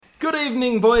Good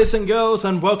evening, boys and girls,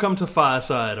 and welcome to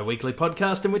Fireside, a weekly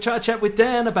podcast in which I chat with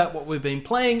Dan about what we've been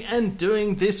playing and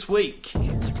doing this week.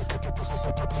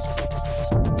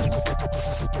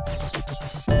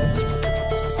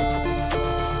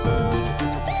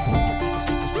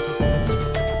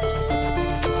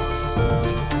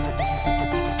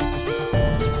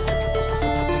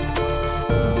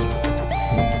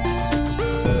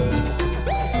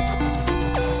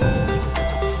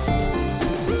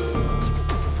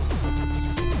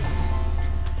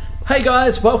 Hey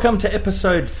guys, welcome to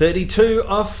episode 32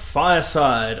 of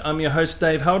Fireside. I'm your host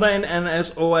Dave Haldane, and as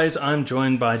always I'm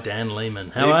joined by Dan Lehman.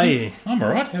 How are you? I'm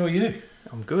alright, how are you?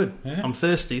 I'm good. Yeah. I'm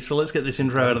thirsty, so let's get this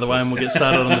intro out of the way and we'll get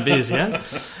started on the beers, yeah?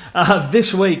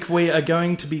 This week we are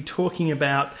going to be talking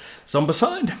about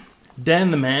Zombicide,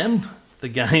 Dan the Man, the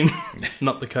game,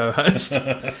 not the co-host,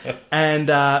 and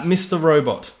Mr.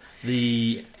 Robot,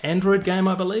 the Android game,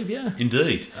 I believe, yeah?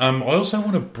 Indeed. I also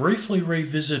want to briefly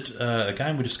revisit a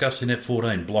game we discussed in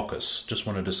F14, Blockers. Just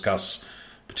want to discuss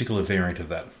a particular variant of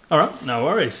that. All right, no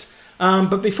worries.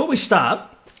 But before we start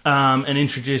and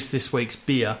introduce this week's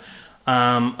beer,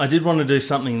 I did want to do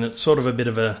something that's sort of a bit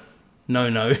of a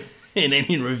no-no in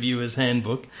any reviewer's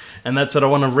handbook, and that's that I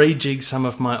want to rejig some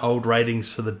of my old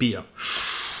ratings for the beer.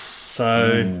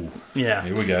 So, yeah.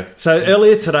 Here we go. So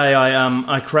earlier today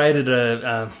I created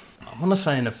I want to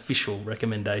say an official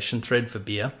recommendation thread for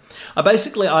beer.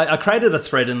 I created a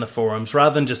thread in the forums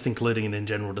rather than just including it in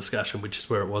general discussion, which is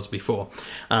where it was before,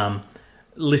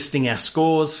 listing our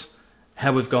scores,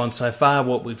 how we've gone so far,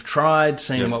 what we've tried,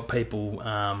 seeing what people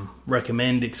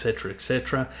recommend, etc.,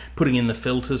 etc., putting in the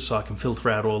filters so I can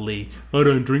filter out all the I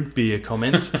don't drink beer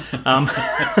comments.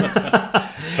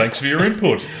 Thanks for your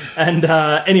input. And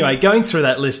anyway, going through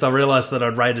that list, I realised that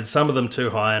I'd rated some of them too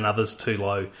high and others too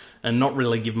low, and not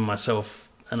really given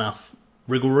myself enough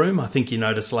wriggle room. I think you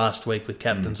noticed last week with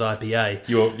Captain's IPA.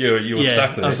 You were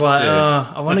stuck there. I was like,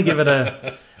 I want to give it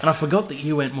a... And I forgot that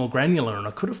you went more granular, and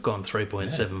I could have gone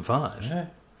 3.75. Yeah.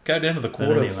 Go down to the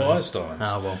quarter anyway, of Firesteins.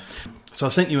 Oh, well. So I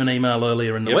sent you an email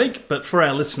earlier in the week, but for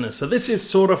our listeners, so this is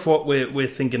sort of what we're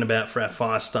thinking about for our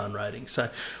Firestein rating.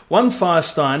 So 1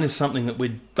 Firestein is something that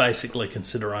we'd basically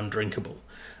consider undrinkable.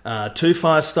 2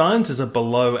 Firesteins is a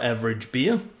below average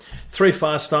beer. 3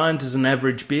 Firesteins is an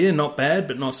average beer, not bad,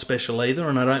 but not special either.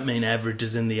 And I don't mean average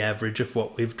as in the average of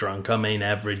what we've drunk. I mean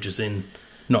average as in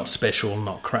not special,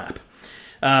 not crap.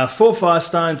 4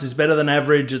 Firesteins is better than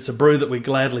average. It's a brew that we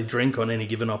gladly drink on any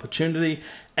given opportunity.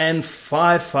 And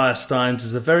 5 Firesteins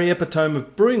is the very epitome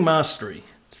of brewing mastery.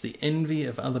 It's the envy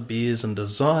of other beers and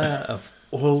desire of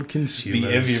all consumers.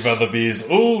 The envy of other beers.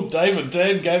 Oh, Dave and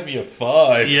Dan gave me a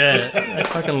 5. Yeah, I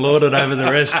fucking lorded over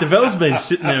the rest. Devel's been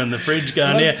sitting there in the fridge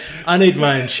going, I need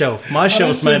my own shelf. My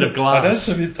shelf's made of glass.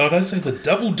 I don't see the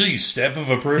double D stamp of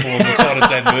approval on the side of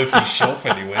Dan Murphy's shelf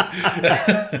anywhere.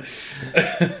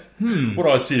 What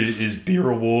I see is beer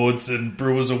awards and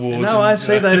brewers awards. No, I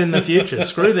see that in the future.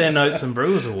 Screw their notes and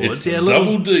brewers awards. It's the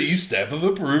double D stamp of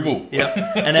approval. Yep,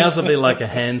 and ours will be like a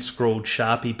hand-scrawled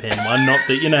Sharpie pen one, not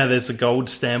the, there's a gold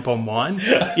stamp on wine.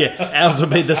 Yeah, ours will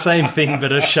be the same thing,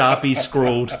 but a Sharpie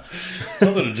scrawled. Not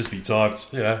that it'll just be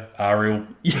typed, Arial,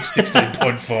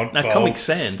 16-point font. No, Comic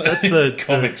Sans. That's the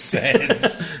Comic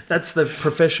Sans. That's the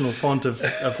professional font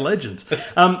of legends.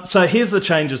 So here's the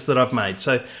changes that I've made.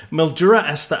 So Mildura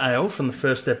Aster Ale from the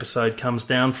first episode comes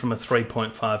down from a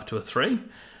 3.5 to a 3.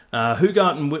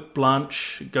 Hoegaarden Wit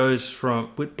Blanche goes from...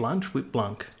 Wit Blanche? Wit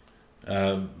Blanc.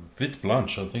 Wit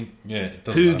Blanche, I think. Yeah, it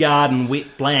doesn't Hoegaarden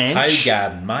Wit Blanche.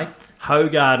 Hoegaarden, mate.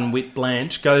 Hoegaarden Wit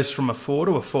Blanche goes from a 4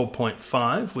 to a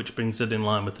 4.5, which brings it in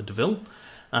line with the DeVille.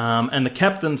 And the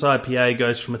Captain's IPA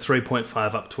goes from a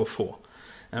 3.5 up to a 4.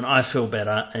 And I feel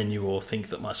better, and you all think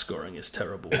that my scoring is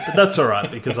terrible. But that's all right,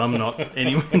 because I'm not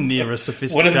anywhere near a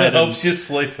sophisticated... Whatever helps you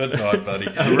sleep at night, buddy.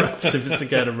 A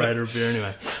sophisticated rater of beer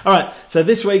anyway. All right, so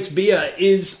this week's beer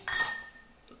is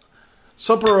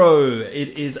Sapporo. It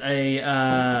is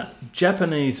a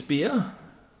Japanese beer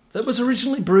that was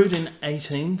originally brewed in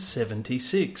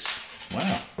 1876.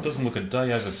 Wow, doesn't look a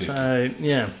day over 50. So,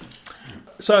 yeah.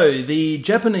 So, the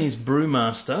Japanese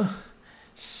brewmaster,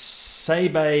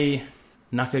 Seibei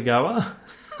Nakagawa.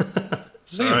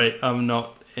 Sorry, I'm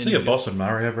not... See a boss in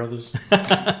Mario Brothers?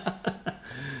 I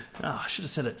should have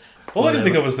said it. All I can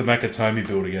think of was the Makatomi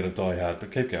building out of Die Hard,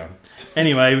 but keep going.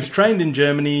 Anyway, he was trained in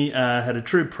Germany, had a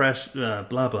true press... blah,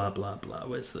 blah, blah, blah.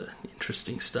 Where's the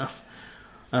interesting stuff?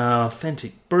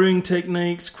 Authentic brewing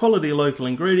techniques, quality local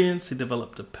ingredients. He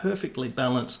developed a perfectly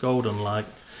balanced golden lager.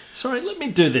 Sorry, let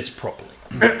me do this properly.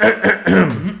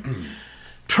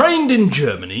 Trained in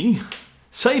Germany...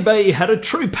 Seibei had a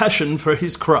true passion for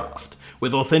his craft,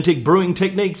 With authentic brewing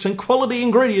techniques and quality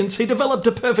ingredients, he developed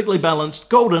a perfectly balanced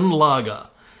golden lager.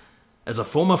 As a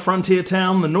former frontier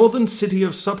town, the northern city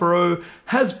of Sapporo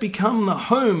has become the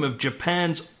home of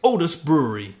Japan's oldest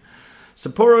brewery.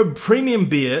 Sapporo Premium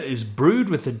Beer is brewed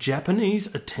with a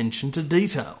Japanese attention to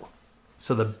detail.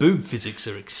 So the boob physics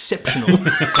are exceptional.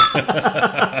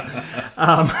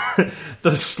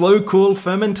 The slow, cool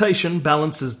fermentation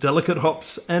balances delicate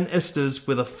hops and esters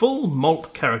with a full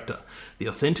malt character. The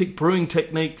authentic brewing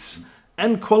techniques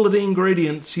and quality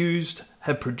ingredients used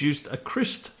have produced a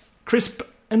crisp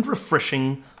and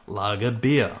refreshing lager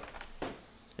beer.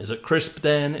 Is it crisp,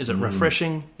 Dan? Is it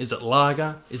refreshing? Is it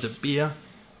lager? Is it beer?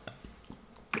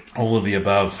 All of the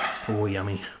above. Oh,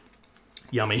 yummy.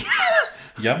 Yummy.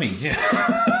 Yummy, yeah.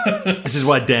 This is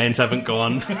why Dan's haven't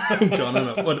gone on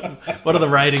it. What are the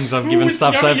ratings I've given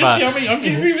stuff yummy, so far? It's yummy. I'm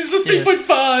giving this a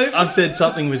 3.5. I've said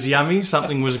something was yummy,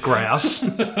 something was grouse.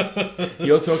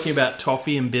 You're talking about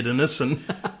toffee and bitterness and...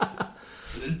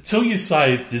 Until you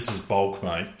say this is bulk,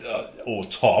 mate, or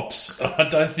tops, I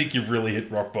don't think you've really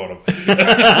hit rock bottom.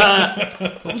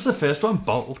 What was the first one?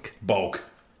 Bulk? Bulk.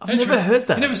 I've never heard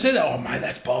that. You never said that? Oh, mate,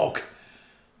 that's bulk.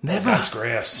 Never. That's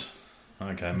grouse.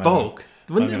 Okay, mate. Bulk?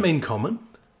 Wouldn't it mean common?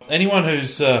 Anyone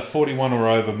who's 41 or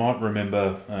over might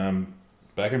remember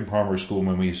back in primary school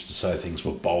when we used to say things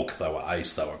were bulk, they were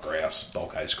ace, they were grouse.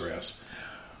 Bulk, ace, grouse.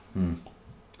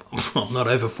 I'm not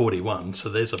over 41, so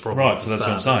there's a problem. Right, so that's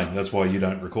what I'm saying. That's why you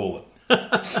don't recall it.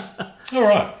 All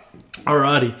right.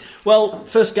 Alrighty. Well,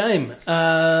 first game.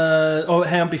 Hang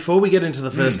on, before we get into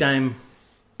the first game,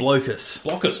 Blocus.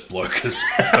 Blocus.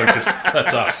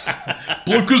 That's us.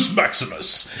 Blocus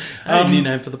Maximus. New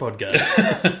name for the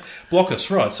podcast.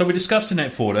 Blocus, right. So we discussed in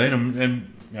App 14,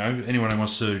 and you know, anyone who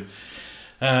wants to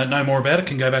know more about it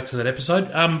can go back to that episode.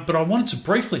 But I wanted to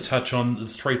briefly touch on the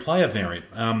 3-player variant.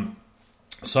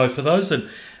 So for those that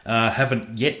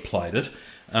haven't yet played it,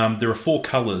 there are 4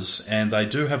 colours, and they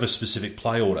do have a specific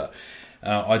play order.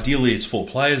 Ideally, it's 4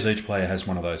 players. Each player has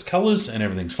one of those colours, and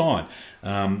everything's fine.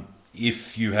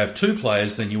 If you have 2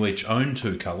 players, then you each own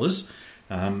 2 colours,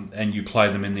 and you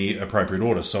play them in the appropriate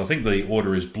order. So I think the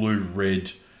order is blue,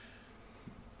 red,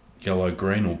 yellow,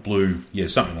 green, or blue. Yeah,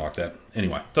 something like that.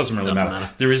 Anyway, doesn't really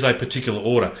matter. There is a particular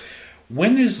order.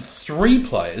 When there's 3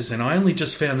 players, and I only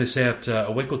just found this out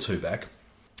a week or 2 back.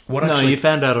 You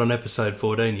found out on episode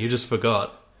 14. You just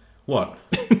forgot. What?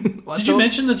 Did you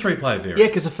mention the 3-player variant? Yeah,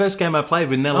 because the first game I played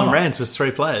with Nell and Rance was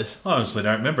 3 players. I honestly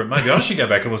don't remember it. Maybe I should go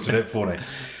back and listen to it 14.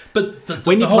 But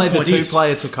when you play the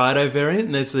 2-player Tokaido variant,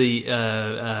 and there's the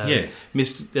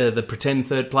the pretend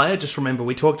third player, just remember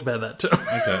we talked about that too.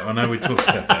 Okay, I know we talked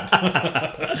about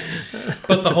that.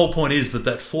 But the whole point is that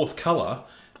 4th colour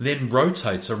then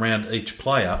rotates around each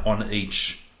player on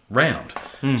each round.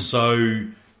 So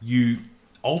you...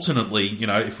 alternately, you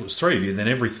know, if it was 3 of you, then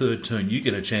every third turn you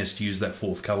get a chance to use that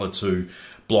 4th colour to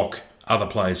block other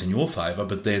players in your favour,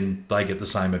 but then they get the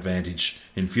same advantage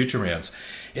in future rounds.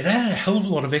 It added a hell of a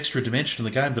lot of extra dimension to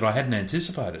the game that I hadn't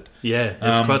anticipated. Yeah,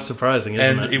 it's quite surprising,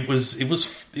 isn't it? And it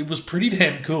was pretty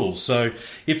damn cool. So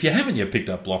if you haven't yet picked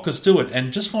up Blockers, do it,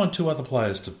 and just find 2 other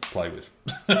players to play with.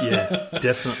 Yeah,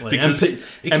 definitely. Because it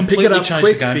and completely pick it up changed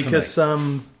quick the game because for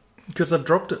me. Because I've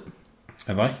dropped it.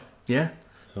 Have I? Yeah.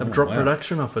 I've dropped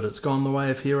production off it. It's gone the way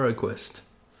of Hero Quest.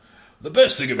 The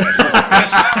best thing about Hero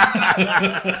Quest.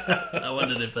 I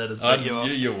wondered if that'd set you off.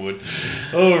 You would.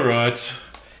 All right.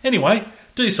 Anyway,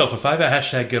 do yourself a favour.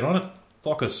 # get on it.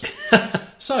 Block us.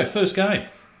 So, first game.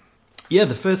 Yeah,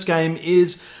 the first game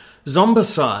is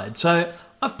Zombicide. So,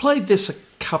 I've played this a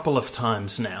couple of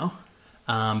times now.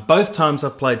 Both times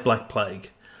I've played Black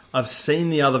Plague. I've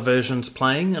seen the other versions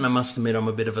playing, and I must admit I'm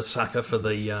a bit of a sucker for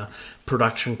the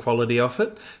production quality of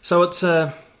it. So it's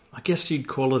I guess you'd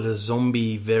call it a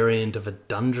zombie variant of a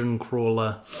dungeon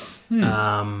crawler,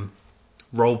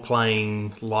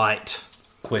 role-playing, light,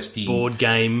 questy board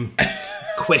game,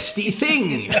 questy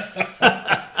thing.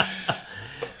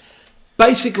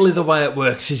 Basically the way it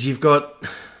works is you've got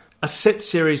a set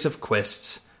series of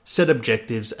quests, set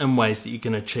objectives and ways that you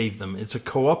can achieve them. It's a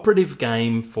cooperative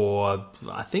game for,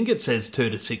 I think it says 2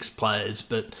 to 6 players,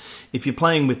 but if you're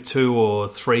playing with 2 or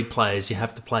 3 players, you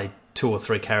have to play 2 or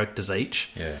 3 characters each,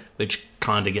 which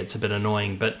kind of gets a bit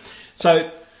annoying. But so,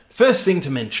 first thing to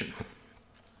mention,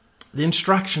 the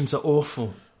instructions are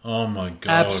awful. Oh my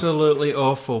God. Absolutely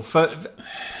awful.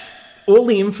 All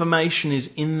the information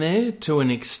is in there to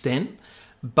an extent,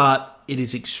 but it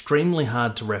is extremely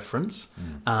hard to reference,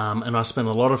 and I spent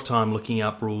a lot of time looking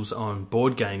up rules on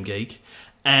Board Game Geek,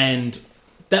 and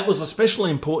that was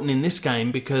especially important in this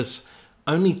game because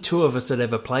only 2 of us had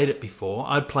ever played it before.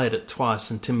 I'd played it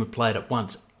twice and Tim had played it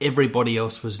once. Everybody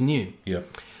else was new.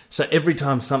 Yep. So every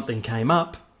time something came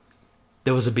up,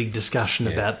 there was a big discussion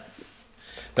about...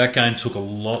 That game took a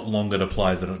lot longer to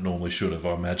play than it normally should have,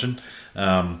 I imagine.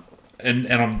 And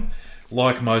I'm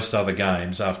like most other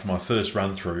games, after my first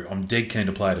run-through, I'm dead keen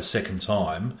to play it a second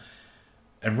time,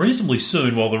 and reasonably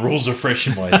soon, while the rules are fresh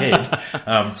in my head,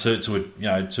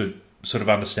 to sort of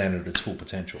understand it at its full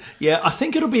potential. Yeah, I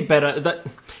think it'll be better.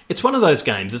 It's one of those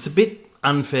games. It's a bit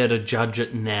unfair to judge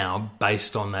it now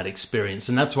based on that experience,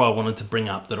 and that's why I wanted to bring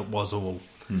up that it was all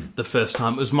the first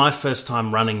time. It was my first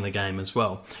time running the game as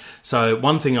well. So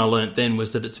one thing I learnt then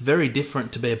was that it's very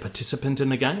different to be a participant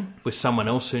in a game with someone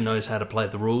else who knows how to play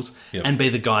the rules and be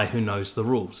the guy who knows the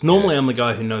rules. Normally I'm the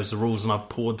guy who knows the rules and I've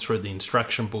poured through the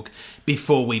instruction book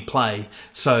before we play.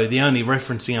 So the only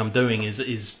referencing I'm doing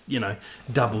is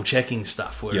double checking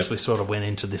stuff, whereas we sort of went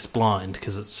into this blind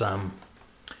because it's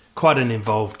quite an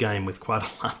involved game with quite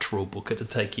a large rule book. It'd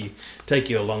take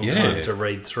you a long time to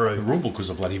read through. The rule book was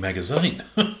a bloody magazine.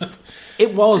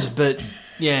 It was, but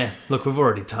yeah, look, we've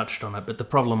already touched on it, but the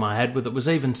problem I had with it was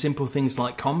even simple things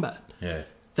like combat. Yeah.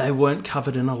 They weren't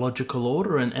covered in a logical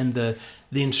order, and the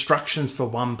instructions for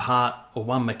one part or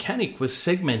one mechanic was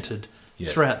segmented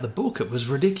throughout the book. It was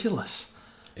ridiculous.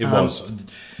 It was.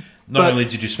 Not only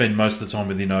did you spend most of the time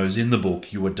with your nose in the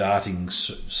book, you were darting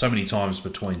so many times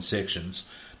between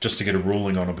sections just to get a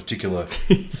ruling on a particular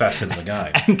facet of the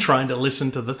game. And trying to listen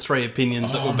to the three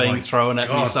opinions that were being thrown at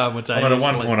me simultaneously. I mean,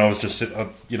 at one point I was just,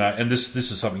 and this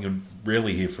is something you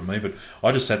rarely hear from me, but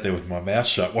I just sat there with my mouth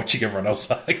shut watching everyone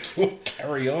else argue.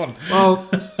 Carry on. Well,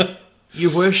 you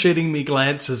were shooting me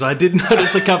glances. I did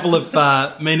notice a couple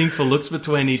of meaningful looks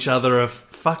between each other of,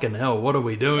 fucking hell, what are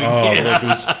we doing here? Look,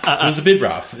 it was a bit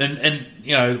rough. And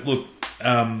look...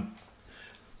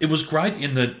 it was great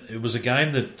in that it was a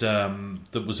game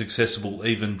that was accessible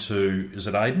even to, is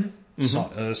it Aiden?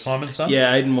 Simon's son?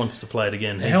 Yeah, Aiden wants to play it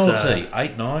again. How old is he?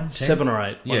 8, 9, 10? 7 or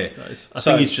 8. Yeah. I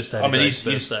think he's just had his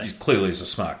birthday. He's clearly a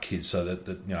smart kid, so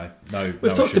that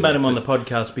We've talked about him on the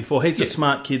podcast before. He's a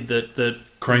smart kid that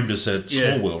creamed us at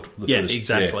Small World.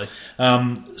 Exactly.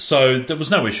 So there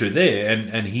was no issue there,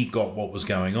 and he got what was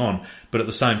going on. But at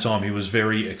the same time, he was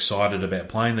very excited about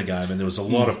playing the game, and there was a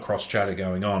lot of cross-chatter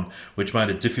going on, which made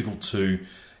it difficult to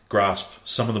grasp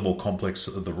some of the more complex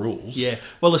of the rules. Yeah,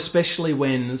 well,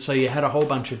 especially so you had a whole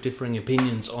bunch of differing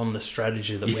opinions on the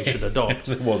strategy that we should adopt.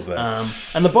 There was that.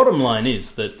 And the bottom line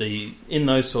is that in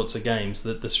those sorts of games,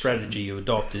 that the strategy you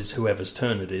adopt is whoever's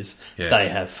turn it is, they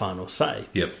have final say.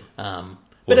 Yep.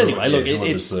 But anyway, look,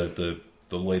 it's the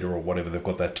leader or whatever, they've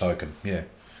got that token. Yeah.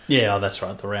 Yeah, that's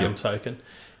right, the round token.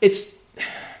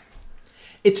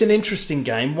 It's an interesting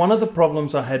game. One of the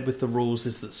problems I had with the rules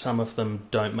is that some of them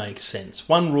don't make sense.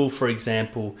 One rule, for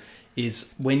example,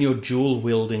 is when you're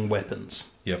dual-wielding weapons.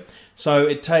 Yep. So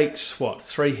it takes,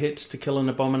 3 hits to kill an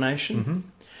abomination? Mm-hmm.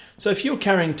 So if you're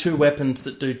carrying 2 weapons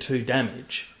that do 2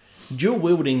 damage,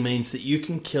 dual-wielding means that you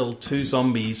can kill 2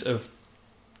 zombies of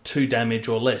 2 damage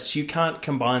or less. You can't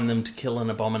combine them to kill an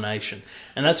abomination.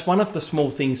 And that's one of the small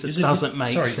things that doesn't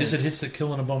make sense. Is it hits that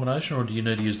kill an abomination, or do you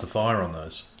need to use the fire on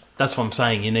those? That's what I'm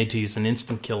saying. You need to use an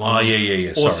instant kill on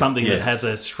or something that has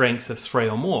a strength of 3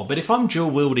 or more. But if I'm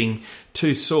dual-wielding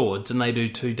 2 swords and they do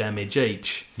 2 damage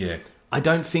each, I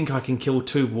don't think I can kill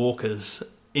 2 walkers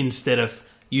instead of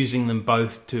using them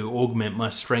both to augment my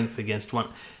strength against one.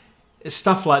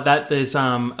 Stuff like that. There's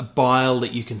a bile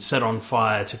that you can set on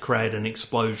fire to create an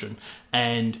explosion.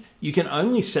 And you can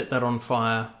only set that on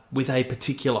fire with a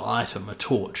particular item, a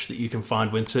torch that you can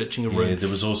find when searching a room. Yeah, there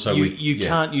was also... You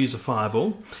can't use a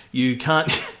fireball. You can't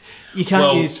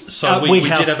use... So we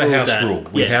did have a house rule.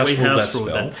 We house ruled that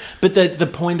spell. But the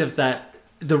point of that...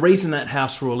 The reason that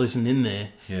house rule isn't in there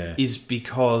is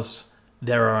because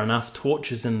there are enough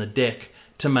torches in the deck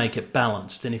to make it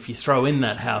balanced. And if you throw in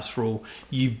that house rule,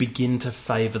 you begin to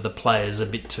favour the players a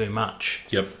bit too much.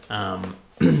 Yep.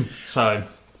 So...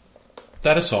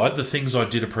 That aside, the things I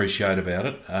did appreciate about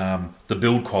it, the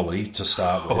build quality to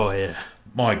start with. Oh, yeah.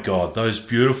 My God, those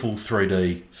beautiful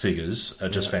 3D figures are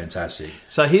just fantastic.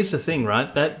 So here's the thing,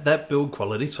 right? That build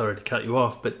quality, sorry to cut you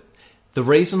off, but the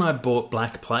reason I bought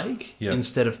Black Plague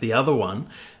instead of the other one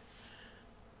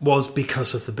was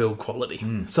because of the build quality.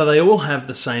 So they all have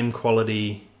the same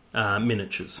quality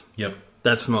miniatures. Yep.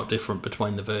 That's not different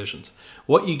between the versions.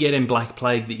 What you get in Black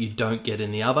Plague that you don't get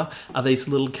in the other are these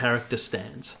little character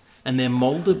stands. And they're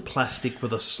moulded plastic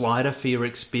with a slider for your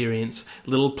experience,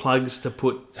 little plugs to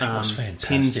put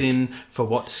pins in for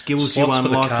what skills slots you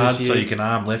unlock. For the cards, so you can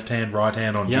arm left hand, right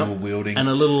hand on dual wielding. And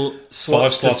a little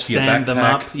slots to stand them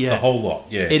up. Yeah. The whole lot,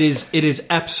 yeah. It is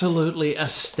absolutely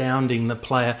astounding, the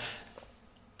player...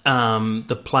 what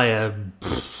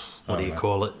do you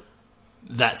call it?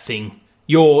 That thing.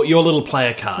 Your little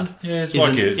player card it's is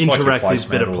like an your interactive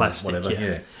bit of placemat or plastic.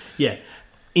 whatever, Yeah.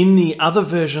 In the other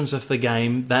versions of the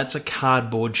game, that's a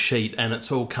cardboard sheet and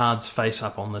it's all cards face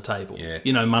up on the table. Yeah.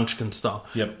 You know, Munchkin style.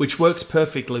 Yep. Which works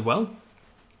perfectly well.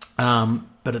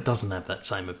 But it doesn't have that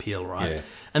same appeal, right? Yeah.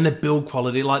 And the build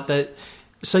quality, like that.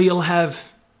 So you'll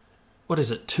have, what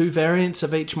is it, 2 variants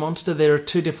of each monster? There are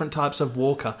 2 different types of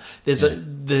walker. There's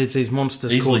these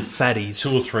monsters Easily called fatties.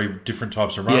 2 or 3 different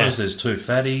types of runners. Yeah. There's 2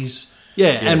 fatties.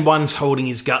 Yeah, and one's holding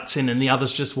his guts in and the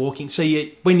other's just walking. So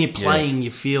when you're playing, you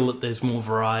feel that there's more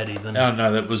variety than... Oh,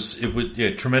 no, it was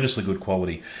tremendously good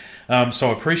quality. So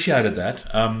I appreciated that.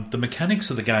 The mechanics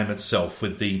of the game itself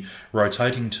with the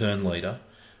rotating turn leader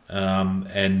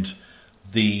and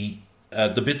the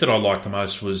bit that I liked the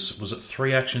most was it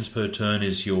 3 actions per turn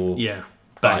is your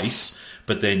base,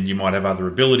 but then you might have other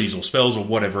abilities or spells or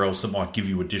whatever else that might give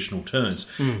you additional turns.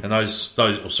 And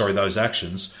those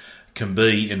actions can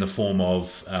be in the form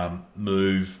of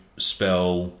move,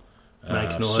 spell,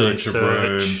 make noise, search a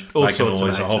room, all make a sorts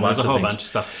noise, of a whole bunch of things.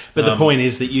 stuff. But the point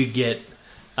is that you get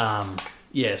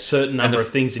certain number of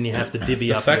things and you have to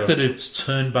divvy up. The fact that it's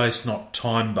turn-based, not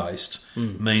time-based,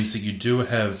 means that you do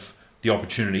have the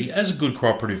opportunity, as a good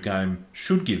cooperative game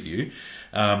should give you,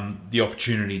 the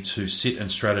opportunity to sit and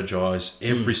strategise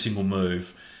every single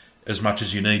move as much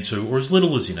as you need to or as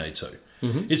little as you need to.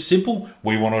 It's simple.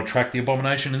 We want to attract the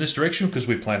abomination in this direction because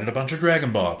we've planted a bunch of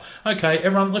dragon bile. Okay,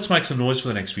 everyone, let's make some noise for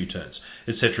the next few turns,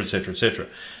 etc., etc., etc.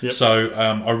 So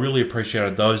I really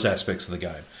appreciated those aspects of the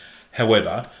game.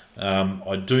 However,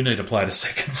 I do need to play it a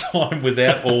second time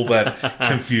without all that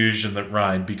confusion that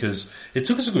reigned because it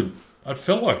took us it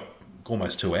felt like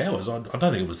almost 2 hours. I don't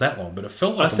think it was that long, but it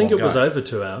felt like I think it was over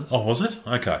 2 hours. Oh, was it?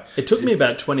 Okay. It took me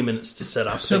about 20 minutes to set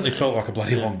up. It certainly felt like a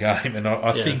bloody long game, and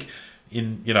I think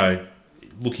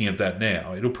looking at that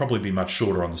now, it'll probably be much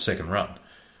shorter on the second run.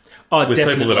 Oh, with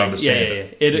definitely. People that understand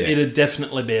it. It'd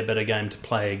definitely be a better game to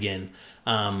play again.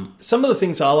 Some of the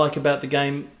things I like about the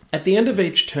game, at the end of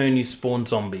each turn you spawn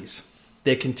zombies.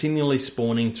 They're continually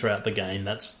spawning throughout the game.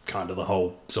 That's kind of the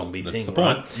whole zombie thing, the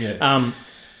point. right? Yeah.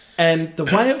 And the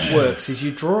way it works is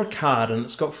you draw a card and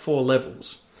it's got 4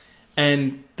 levels.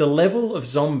 And the level of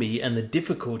zombie and the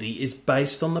difficulty is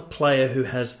based on the player who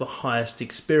has the highest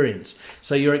experience.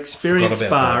 So your experience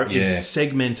bar is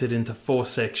segmented into 4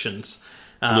 sections.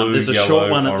 Blue, there's a yellow,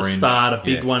 short one at orange, the start, a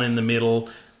big one in the middle,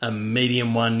 a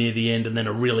medium one near the end, and then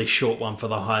a really short one for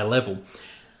the high level.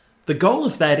 The goal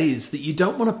of that is that you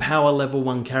don't want to power level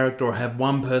one character or have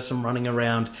one person running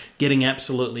around getting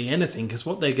absolutely anything, because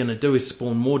what they're going to do is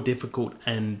spawn more difficult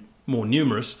and more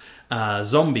numerous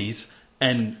zombies.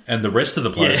 And the rest of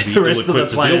the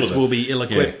players will be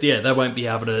ill-equipped. Yeah, they won't be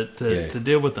able to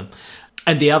deal with them.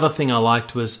 And the other thing I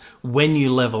liked was when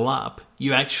you level up,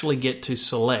 you actually get to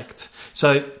select.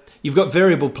 So you've got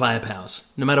variable player powers.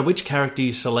 No matter which character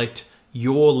you select,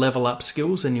 your level up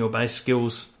skills and your base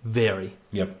skills vary.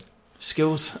 Yep.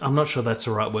 Skills, I'm not sure that's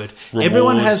the right word. Rewards,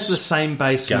 everyone has the same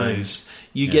base gains. Moves.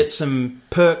 You get some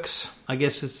perks, I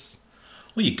guess it's...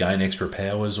 Well, you gain extra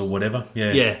powers or whatever.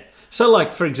 Yeah. Yeah. So,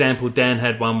 like, for example, Dan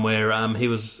had one where he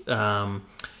was...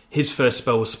 his first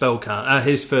spell was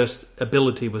his first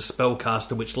ability was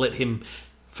Spellcaster, which let him,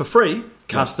 for free,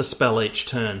 cast a spell each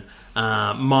turn.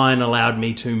 Mine allowed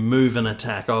me to move an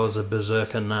attack. I was a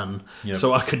berserker nun. Yep.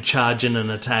 So I could charge in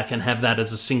an attack and have that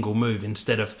as a single move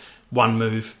instead of one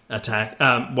move attack,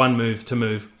 one move to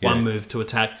move, one move to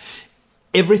attack.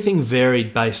 Everything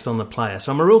varied based on the player.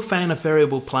 So I'm a real fan of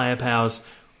variable player powers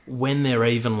when they're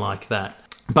even like that.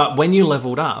 But when you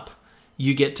leveled up,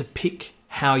 you get to pick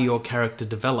how your character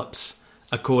develops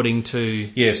according to...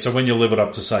 Yeah, so when you level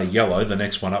up to, say, yellow, the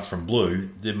next one up from blue,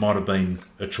 there might have been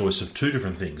a choice of 2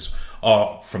 different things.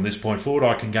 Oh, from this point forward,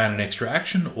 I can gain an extra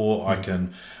action, or I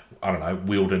can,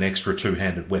 wield an extra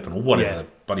 2-handed weapon, or whatever the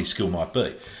bloody skill might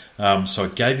be. So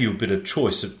it gave you a bit of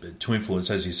choice to influence,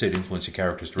 as you said, your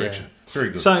character's direction. Yeah. Very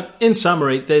good. So, in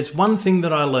summary, there's one thing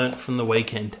that I learnt from the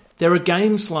weekend. There are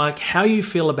games like how you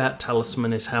feel about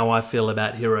Talisman is how I feel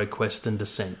about Hero Quest and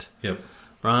Descent. Yep.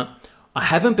 Right? I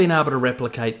haven't been able to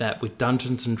replicate that with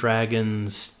Dungeons &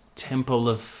 Dragons Temple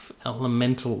of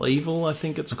Elemental Evil, I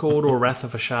think it's called, or Wrath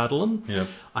of Ashardalin. Yep.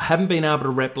 I haven't been able to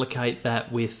replicate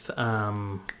that with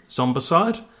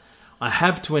Zombicide. I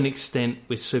have to an extent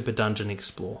with Super Dungeon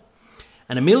Explore.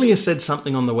 And Amelia said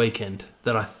something on the weekend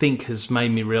that I think has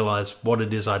made me realise what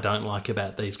it is I don't like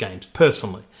about these games,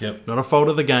 personally. Yep. Not a fault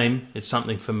of the game, it's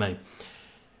something for me.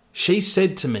 She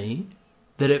said to me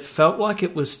that it felt like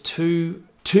it was too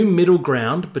middle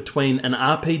ground between an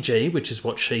RPG, which is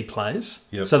what she plays,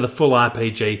 so the full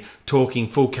RPG, talking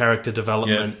full character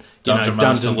development, Dungeon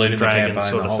Dungeons and leading Dragons the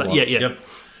campaign, sort of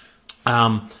stuff.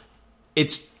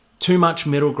 It's too much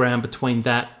middle ground between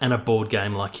that and a board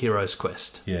game like Heroes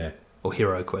Quest. Yeah. Or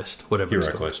Hero Quest, whatever it's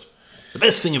Hero called. Quest. The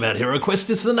best thing about Hero Quest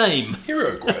is the name.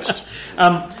 Hero Quest.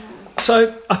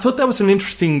 So I thought that was an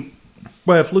interesting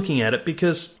way of looking at it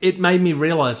because it made me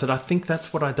realise that I think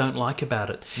that's what I don't like about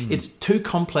it. It's too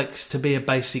complex to be a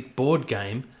basic board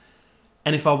game,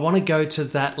 and if I want to go to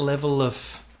that level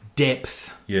of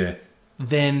depth, Yeah.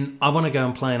 then I want to go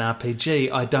and play an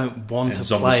RPG. I don't want And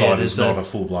to play it Zombicide as is not a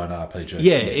full-blown RPG.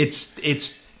 Yeah,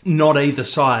 it's not either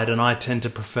side, and I tend to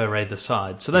prefer either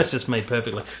side. So that's just me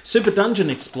perfectly. Super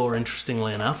Dungeon Explorer,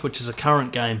 interestingly enough, which is a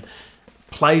current game,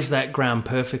 plays that ground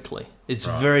perfectly. It's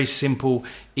very simple.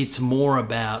 It's more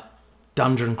about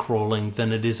dungeon crawling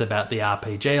than it is about the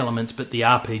RPG elements, but the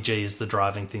RPG is the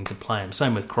driving thing to play them.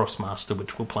 Same with Crossmaster,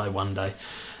 which we'll play one day.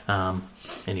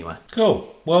 Anyway.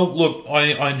 Cool. Well, look,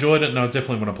 I enjoyed it, and I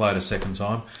definitely want to play it a second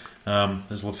time.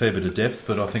 There's a fair bit of depth,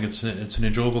 but I think it's an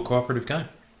enjoyable cooperative game.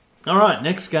 All right,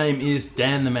 next game is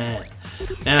Dan the Man.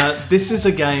 Now, this is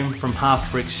a game from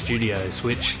Half Brick Studios,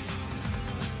 which...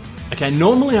 Okay,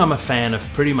 normally I'm a fan of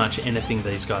pretty much anything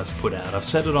these guys put out. I've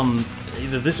said it on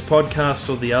either this podcast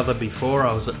or the other before.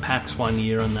 I was at PAX one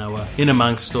year and they were in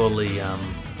amongst all the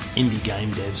indie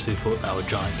game devs who thought they were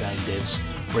giant game devs,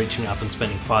 reaching up and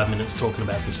spending 5 minutes talking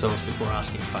about themselves before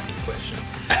asking a fucking question.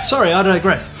 Sorry, I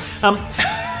digress.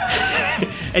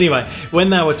 Anyway, when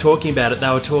they were talking about it, they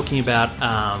were talking about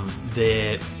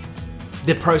their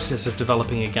process of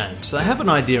developing a game. So they have an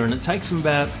idea and it takes them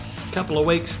about a couple of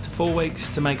weeks to 4 weeks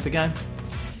to make the game.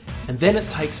 And then it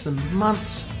takes them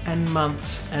months and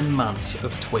months and months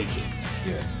of tweaking.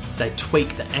 Yeah. They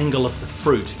tweak the angle of the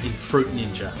fruit in Fruit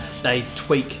Ninja. They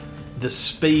tweak the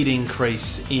speed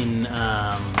increase in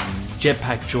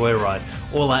Jetpack Joyride,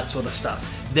 all that sort of stuff.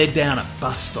 They're down at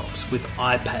bus stops with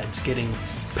iPads getting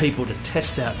people to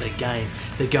test out their game.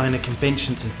 They're going to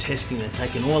conventions and testing. They're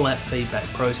taking all that feedback,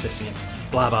 processing it,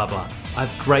 blah, blah, blah. I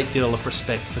have a great deal of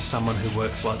respect for someone who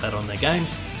works like that on their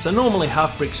games. So normally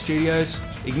Half Brick Studios,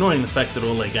 ignoring the fact that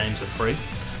all their games are free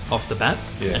off the bat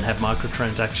and have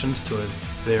microtransactions to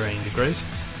varying degrees,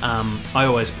 I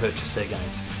always purchase their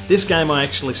games. This game I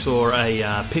actually saw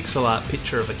a pixel art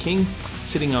picture of a king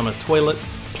sitting on a toilet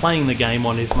playing the game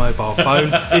on his mobile phone.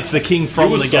 It's the king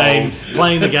from the game,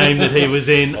 playing the game that he was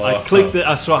in. I clicked it,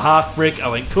 I saw Half Brick, I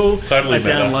went, cool. Totally I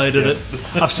downloaded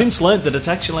it. I've since learned that it's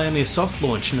actually only a soft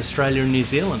launch in Australia and New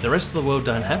Zealand. The rest of the world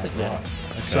don't have it yet.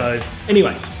 Okay. So,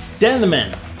 anyway, Dan the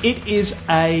Man. It is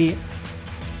a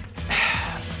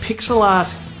pixel art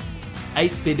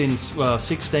 8-bit,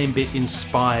 16-bit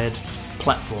inspired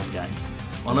platform game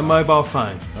on a mobile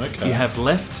phone. Okay. You have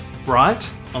left, right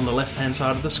on the left-hand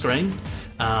side of the screen,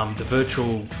 the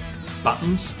virtual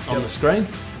buttons on the screen,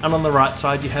 and on the right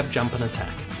side you have jump and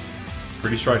attack.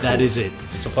 Pretty straightforward. That is it.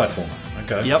 It's a platformer.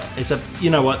 Okay. Yep. It's a. You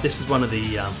know what? This is one of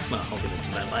the. Well, I'll get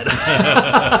into that later.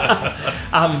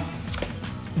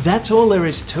 That's all there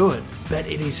is to it, but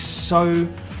it is so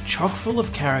chock full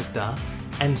of character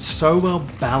and so well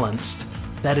balanced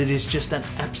that it is just an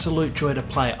absolute joy to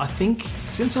play. I think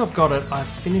since I've got it, I've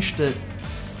finished it.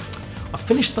 I've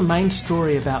finished the main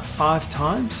story about 5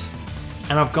 times,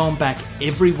 and I've gone back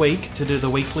every week to do the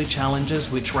weekly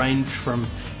challenges, which range from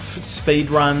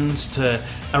speed runs to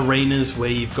arenas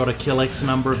where you've got to kill X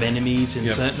number of enemies in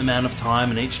a certain amount of time,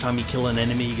 and each time you kill an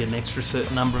enemy you get an extra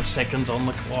certain number of seconds on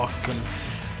the clock and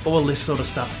all this sort of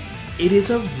stuff. It is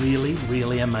a really,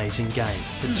 really amazing game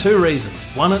for 2 reasons.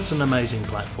 One, it's an amazing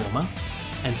platformer,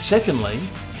 and secondly,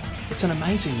 it's an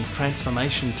amazing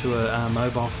transformation to a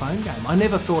mobile phone game. I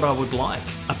never thought I would like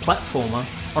a platformer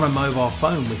on a mobile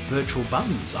phone with virtual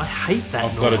buttons. I hate that.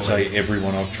 I've got to tell you,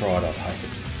 everyone I've tried, I've hated.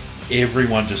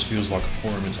 Everyone just feels like a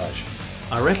poor imitation.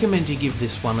 I recommend you give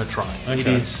this one a try.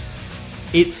 Okay.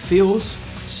 It feels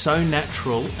so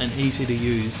natural and easy to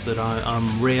use that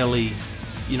I'm rarely,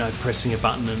 pressing a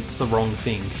button and it's the wrong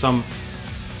thing. So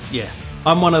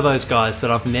I'm one of those guys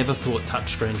that I've never thought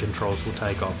touchscreen controls will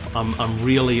take off. I'm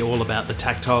really all about the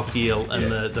tactile feel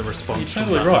and the response. You're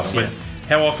totally right. I mean,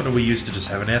 how often are we used to just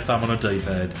having our thumb on a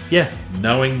D-pad,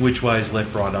 knowing which way is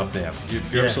left, right, up, down?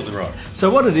 You're absolutely right. So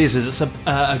what it is it's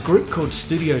a group called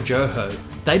Studio Joho.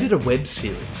 They did a web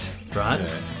series, right?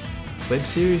 Yeah. Web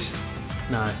series?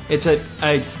 No, it's a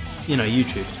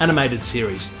YouTube animated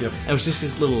series. Yep. It was just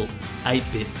this little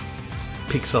 8-bit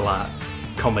pixel art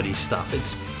comedy stuff.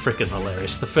 It's freaking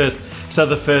hilarious. The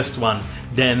first one,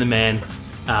 Dan the Man,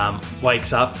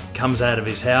 wakes up, comes out of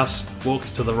his house,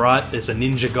 walks to the right. There's a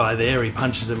ninja guy there. He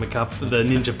punches him a cup. The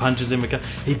ninja punches him a cup.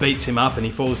 He beats him up and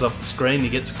he falls off the screen. He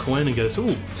gets a coin and goes,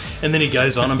 ooh. And then he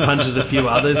goes on and punches a few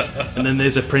others. And then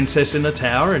there's a princess in a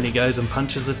tower and he goes and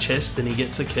punches a chest and he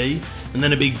gets a key. And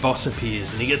then a big boss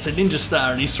appears and he gets a ninja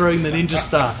star and he's throwing the ninja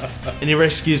star and he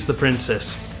rescues the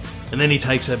princess. And then he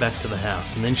takes her back to the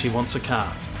house and then she wants a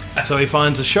car. So he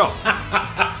finds a shop.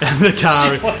 And the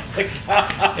car... She wants a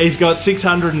car. He's got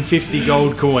 650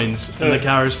 gold coins and the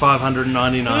car is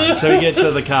 599. So he gets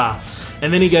her the car.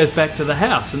 And then he goes back to the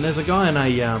house and there's a guy in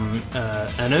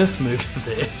an earth mover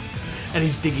there and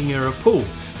he's digging her a pool.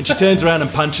 And she turns around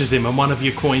and punches him and one of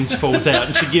your coins falls out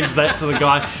and she gives that to the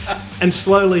guy. And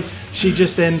slowly she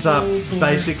just ends up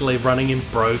basically running him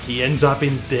broke. He ends up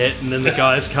in debt and then the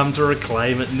guys come to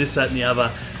reclaim it and this, that and the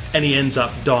other. And he ends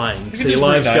up dying. So your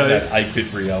lives go that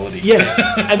 8-bit reality. Yeah,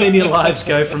 and then your lives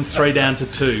go from 3 down to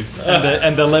 2,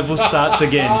 and the level starts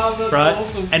again, right?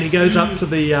 Awesome. And he goes up to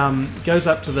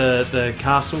the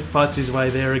castle, fights his way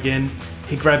there again.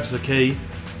 He grabs the key,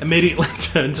 immediately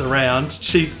turns around.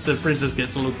 The princess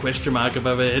gets a little question mark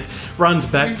above her head, runs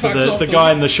back to the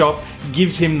guy in the shop,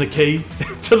 gives him the key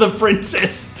to the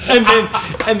princess,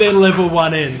 and then level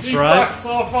 1 ends. He right? fucks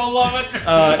off. I love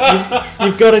it.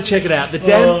 You've got to check it out. The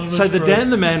brilliant. Dan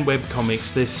the Man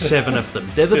webcomics, there's 7 of them.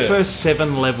 They're the first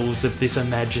 7 levels of this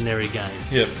imaginary game.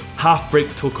 Yep. Half Brick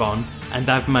took on, and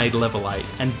they've made level 8,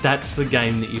 and that's the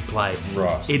game that you play.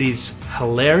 Right. It is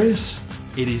hilarious.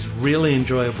 It is really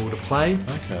enjoyable to play.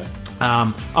 Okay.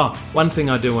 One thing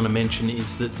I do want to mention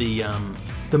is that the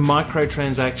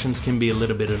microtransactions can be a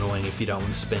little bit annoying if you don't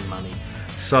want to spend money.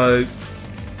 So,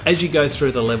 as you go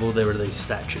through the level, there are these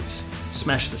statues.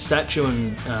 Smash the statue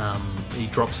and he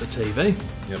drops a TV.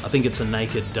 Yep. I think it's a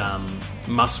naked,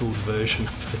 muscled version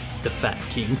of the Fat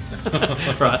King.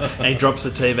 Right? And he drops the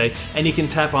TV. And you can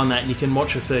tap on that and you can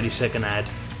watch a 30-second ad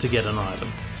to get an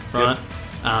item. Right? Yep.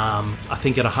 I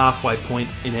think at a halfway point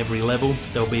in every level,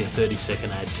 there'll be a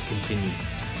 30-second ad to continue.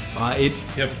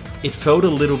 It felt a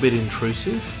little bit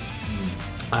intrusive.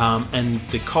 And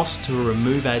the cost to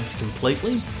remove ads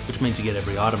completely, which means you get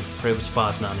every item for free, was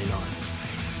 $5.99.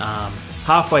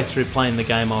 Halfway through playing the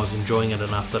game, I was enjoying it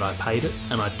enough that I paid it,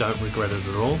 and I don't regret it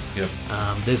at all. Yep.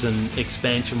 There's an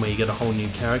expansion where you get a whole new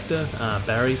character,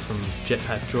 Barry from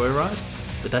Jetpack Joyride,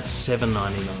 but that's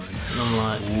 $7.99. And I'm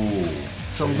like, ooh,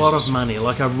 it's a lot of money.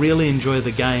 Like, I really enjoy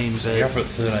the game. So you're up at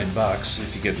 $13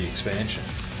 if you get the expansion.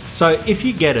 So if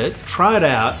you get it, try it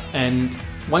out, and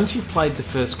once you've played the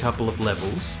first couple of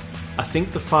levels, I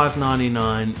think the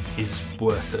 $5.99 is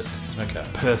worth it. Okay.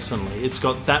 Personally, it's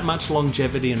got that much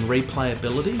longevity and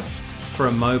replayability for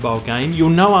a mobile game. You'll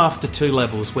know after 2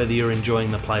 levels whether you're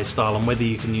enjoying the play style and whether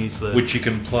you can use the... Which you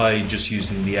can play just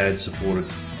using the ad-supported...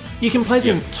 You can play the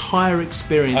entire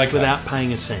experience without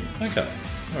paying a cent. Okay.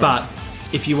 But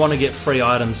if you want to get free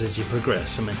items as you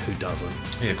progress, I mean, who doesn't?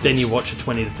 Yeah, then you watch a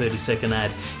 20 to 30 second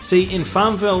ad. See, in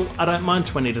Farmville, I don't mind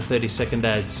 20 to 30 second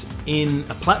ads. In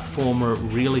a platformer, it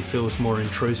really feels more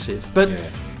intrusive. But,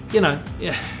 you know,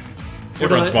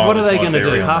 what are they going to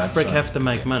do? Half Brick have to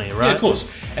make money, right? Yeah, of course.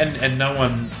 And no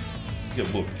one... Yeah,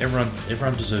 look,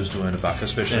 everyone deserves to earn a buck,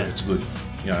 especially if it's a good,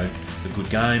 a good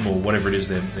game or whatever it is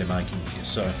they're making here.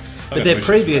 So, but their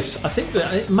previous... I think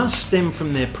that it must stem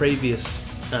from their previous...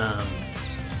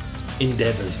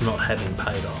 endeavours not having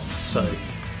paid off. So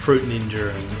Fruit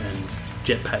Ninja and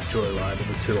Jetpack Joyride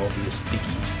are the 2 obvious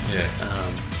biggies.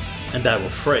 Yeah. And they were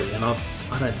free, and I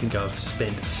don't think I've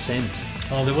spent a cent.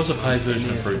 Oh, there was a paid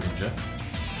version of Fruit Ninja.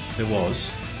 There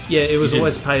was. Yeah, it was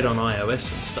always paid on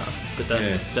iOS and stuff, but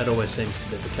that always seems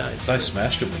to be the case. They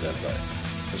smashed it with that, though.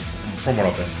 From what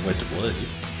I've been led to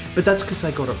believe. But that's because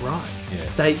they got it right.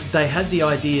 Yeah. They had the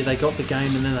idea, they got the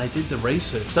game, and then they did the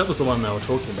research. That was the one they were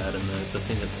talking about in the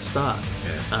thing at the start.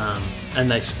 Yeah. And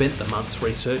they spent the months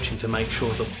researching to make sure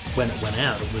that when it went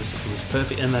out, it was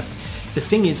perfect. And the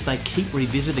thing is, they keep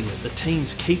revisiting it. The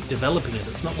teams keep developing it.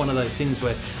 It's not one of those things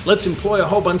where, let's employ a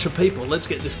whole bunch of people, let's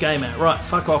get this game out. Right,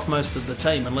 fuck off most of the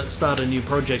team, and let's start a new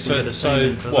project and get a team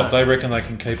in for that. They reckon they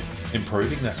can keep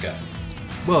improving that game?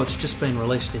 Well, it's just been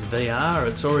released in VR.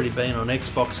 It's already been on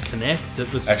Xbox Connect.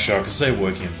 It was actually, I can see it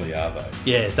working in VR though.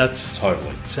 Yeah, that's totally.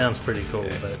 It sounds pretty cool,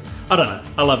 but I don't know.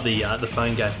 I love the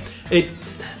phone game.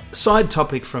 Side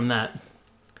topic from that,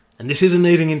 and this isn't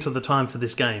eating into the time for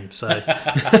this game. So,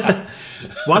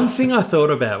 one thing I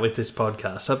thought about with this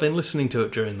podcast, I've been listening to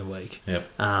it during the week.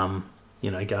 Yep.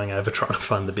 Going over trying to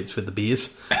find the bits with the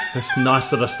beers. It's nice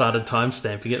that I started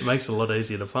timestamping it. It makes it a lot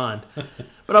easier to find.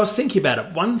 But I was thinking about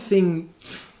it. One thing...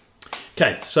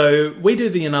 Okay, so we do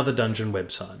the Another Dungeon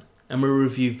website, and we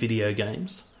review video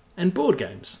games and board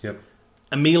games. Yep.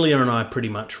 Amelia and I pretty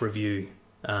much review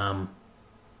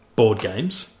board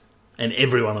games, and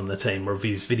everyone on the team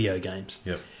reviews video games.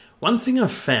 Yep. One thing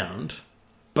I've found,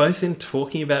 both in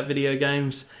talking about video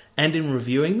games and in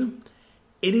reviewing them,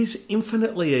 it is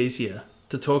infinitely easier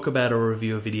to talk about or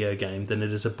review a video game than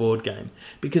it is a board game.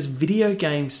 Because video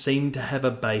games seem to have a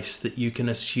base that you can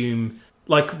assume...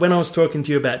 Like when I was talking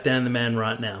to you about Dan the Man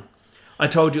Right Now, I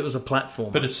told you it was a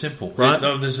platform. But it's simple. Right?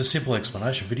 There's a simple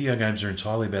explanation. Video games are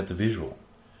entirely about the visual.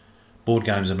 Board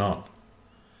games are not.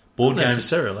 Not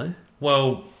necessarily.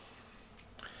 Well...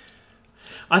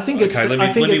 I think it's... Okay,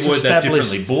 let me word that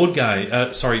differently.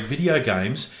 Video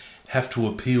games have to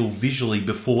appeal visually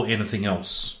before anything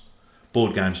else.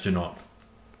 Board games do not.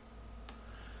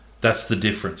 That's the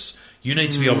difference. You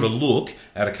need to be able to look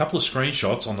at a couple of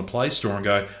screenshots on the Play Store and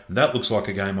go, that looks like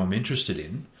a game I'm interested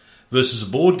in. Versus a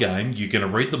board game, you're going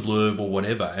to read the blurb or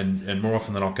whatever, and more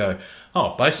often than not go,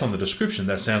 oh, based on the description,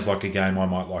 that sounds like a game I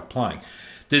might like playing.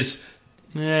 There's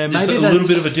a little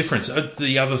bit of a difference.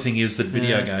 The other thing is that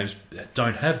video games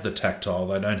don't have the tactile.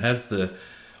 They don't have the...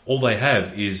 All they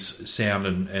have is sound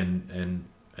and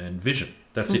vision.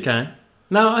 That's it. Okay.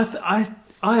 No,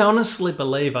 I honestly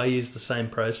believe I use the same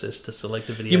process to select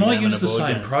a video game. You might use and a the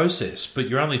board same game. process, but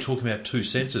you're only talking about two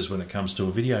senses when it comes to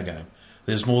a video game.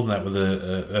 There's more than that with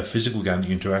a physical game that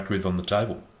you interact with on the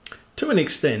table. To an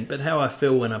extent, but how I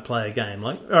feel when I play a game.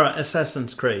 Like, all right,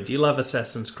 Assassin's Creed. You love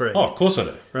Assassin's Creed. Oh, of course I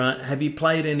do. Right. Have you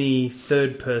played any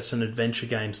third-person adventure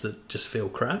games that just feel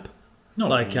crap? Not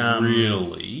like,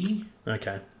 really.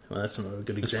 Okay. Well, that's not a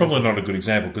good example. It's probably not a good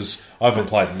example because I haven't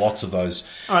played lots of those.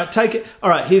 All right, take it.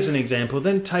 All right, here's an example.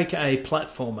 Then take a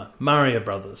platformer, Mario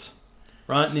Brothers.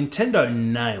 Right, Nintendo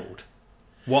nailed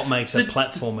what makes a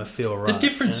platformer feel right. The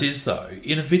difference is, though,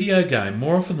 in a video game,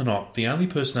 more often than not, the only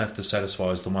person they have to satisfy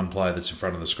is the one player that's in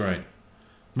front of the screen.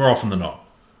 More often than not.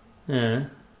 Yeah.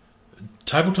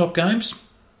 Tabletop games,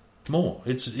 more.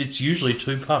 It's usually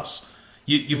 2+.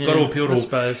 You've got to appeal to... I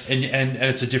suppose. And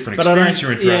it's a different experience.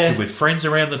 You're interacting with friends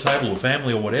around the table or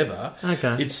family or whatever.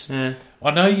 Okay.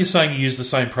 I know you're saying you use the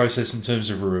same process in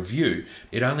terms of a review.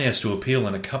 It only has to appeal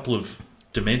in a couple of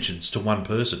dimensions to one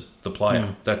person, the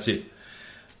player. That's it.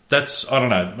 I don't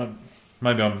know,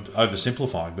 maybe I'm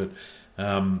oversimplifying, but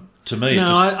to me...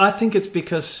 I think it's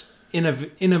because in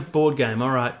a board game,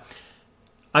 all right,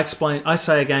 I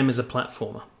say a game is a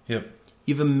platformer. Yep.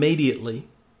 You've immediately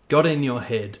got in your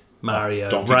head Mario,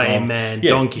 Donkey Rayman, Kong.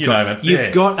 Donkey Kong.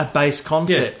 You've got a base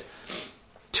concept. Yeah.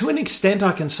 To an extent,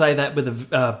 I can say that with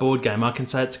a board game. I can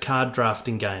say it's a card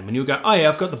drafting game. And you'll go, oh yeah,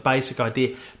 I've got the basic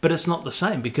idea. But it's not the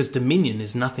same because Dominion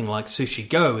is nothing like Sushi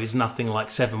Go, is nothing like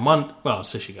 7 Wonders. Well,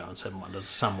 Sushi Go and 7 Wonders are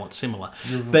somewhat similar.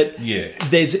 But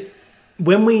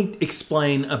when we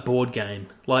explain a board game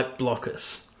like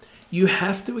Blokus, you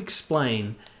have to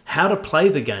explain how to play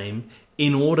the game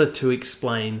in order to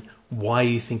explain why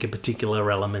you think a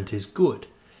particular element is good.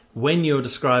 When you're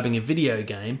describing a video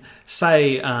game,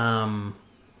 say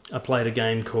I played a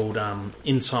game called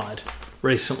Inside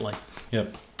recently.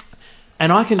 Yep.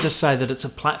 And I can just say that it's a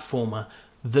platformer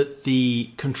that the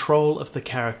control of the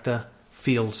character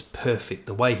feels perfect.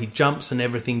 The way he jumps and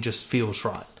everything just feels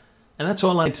right. And that's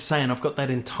all I need to say, and I've got that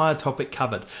entire topic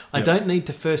covered. I don't need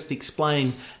to first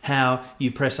explain how you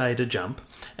press A to jump,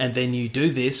 and then you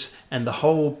do this, and the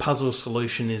whole puzzle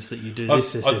solution is that you do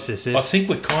this. I think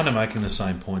we're kind of making the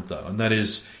same point, though, and that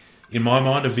is, in my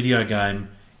mind, a video game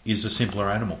is a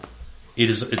simpler animal.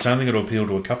 It's only going to appeal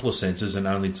to a couple of senses and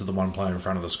only to the one player in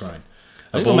front of the screen.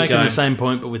 I think we're making the same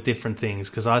point, but with different things,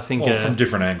 because I think... from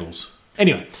different angles.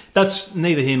 Anyway, that's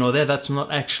neither here nor there. That's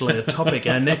not actually a topic.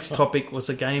 Our next topic was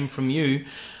a game from you.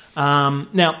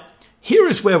 Now, here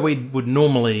is where we would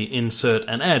normally insert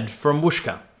an ad from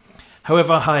Whooshka.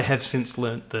 However, I have since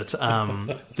learnt that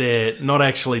they're not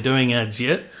actually doing ads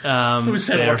yet. So we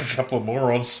sound like a couple of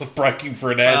morons breaking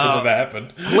for an ad that never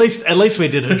happened. At least we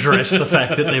did address the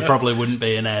fact that there probably wouldn't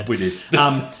be an ad. We did.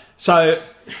 So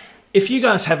if you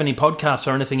guys have any podcasts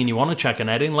or anything and you want to chuck an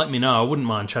ad in, let me know. I wouldn't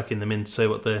mind chucking them in to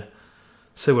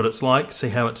see what it's like, see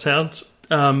how it sounds.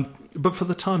 But for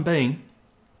the time being,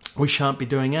 we shan't be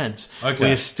doing ads. Okay.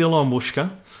 We are still on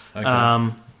Whooshka.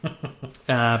 Okay.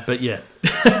 But yeah.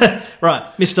 Right,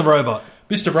 Mr. Robot.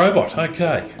 Mr. Robot,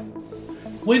 okay.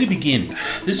 Where to begin?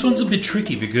 This one's a bit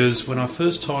tricky because when I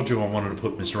first told you I wanted to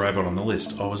put Mr. Robot on the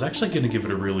list, I was actually going to give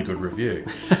it a really good review.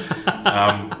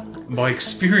 My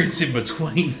experience in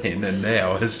between then and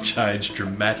now has changed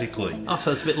dramatically. Oh,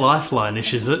 so it's a bit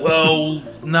Lifeline-ish, is it? Well,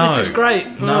 no. This is great.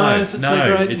 No, so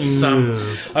great? It's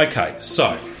okay,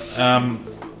 so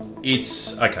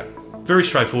it's okay. Very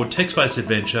straightforward, text-based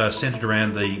adventure centered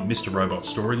around the Mr. Robot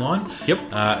storyline. Yep.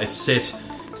 It's set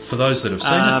for those that have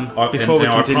seen it, before we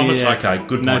I continue, promise. Okay,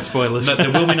 good no point. spoilers. No,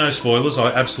 there will be no spoilers.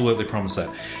 I absolutely promise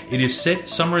that. It is set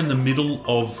somewhere in the middle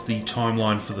of the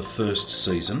timeline for the first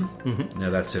season. Mm-hmm. Now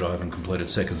that said, I haven't completed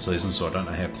second season, so I don't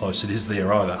know how close it is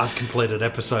there either. I've completed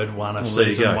episode 1 of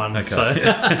season 1. Okay. So.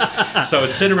 So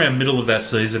it's set around middle of that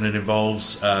season. It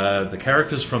involves the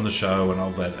characters from the show and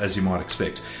all that, as you might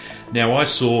expect. Now, I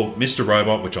saw Mr.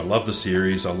 Robot, which I love the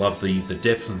series. I love the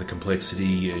depth and the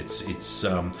complexity. It's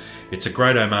a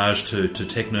great homage to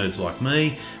tech nerds like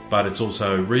me, but it's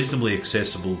also reasonably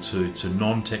accessible to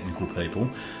non-technical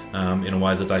people in a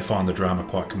way that they find the drama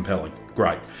quite compelling.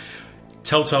 Great.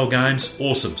 Telltale Games,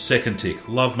 awesome. Second tick.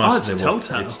 Love most of their work.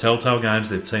 Telltale. It's Telltale Games.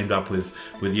 They've teamed up with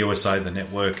USA, the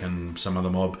network, and some other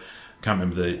mob. Can't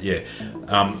remember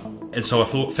and so I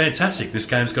thought, fantastic, this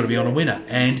game's got to be on a winner,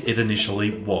 and it initially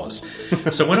was.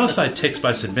 So when I say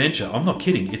text-based adventure, I'm not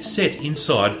kidding. It's set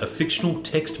inside a fictional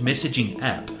text messaging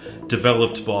app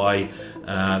developed by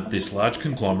this large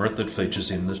conglomerate that features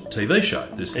in the TV show.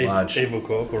 This large Evil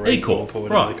Corp or E-Corp, or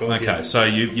right? called, Okay, yeah. So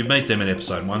you meet them in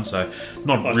episode 1. So It's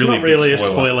not big really a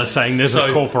spoiler saying there's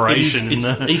a corporation. It's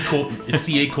E-Corp. It's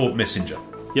the E-Corp messenger.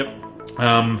 Yep.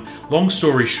 Long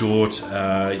story short,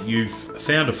 you've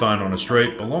found a phone on a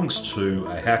street, belongs to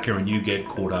a hacker, and you get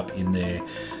caught up in their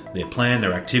plan,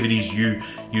 their activities. You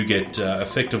get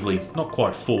effectively not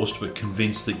quite forced, but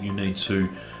convinced that you need to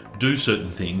do certain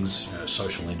things,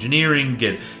 social engineering,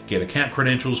 get account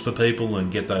credentials for people,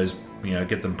 and get those,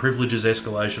 get them privileges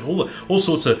escalation, all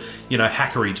sorts of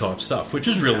hackery type stuff, which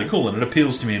is really cool, and it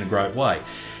appeals to me in a great way.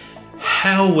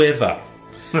 However.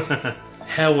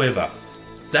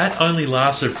 That only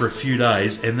lasted for a few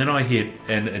days, and then I hit,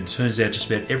 and it turns out just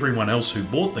about everyone else who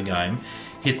bought the game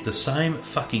hit the same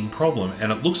fucking problem,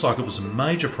 and it looks like it was a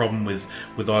major problem with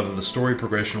either the story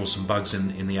progression or some bugs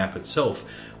in the app itself,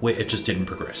 where it just didn't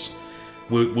progress.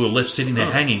 We were left sitting there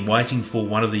hanging, waiting for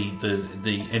one of the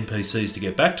NPCs to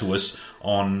get back to us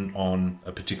on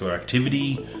a particular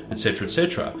activity, etc.,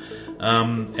 etc.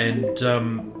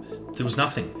 There was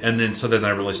nothing. And then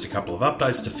they released a couple of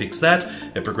updates to fix that.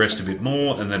 It progressed a bit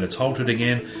more, and then it's halted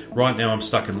again. Right now I'm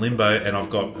stuck in limbo, and I've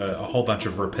got a whole bunch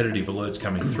of repetitive alerts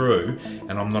coming through,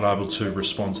 and I'm not able to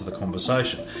respond to the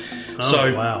conversation.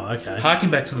 Wow, okay. Harking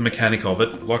back to the mechanic of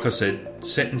it, like I said,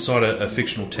 set inside a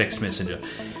fictional text messenger.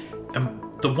 And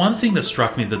the one thing that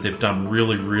struck me that they've done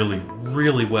really, really,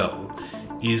 really well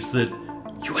is that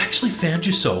you actually found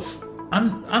yourself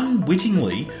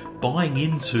unwittingly buying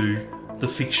into the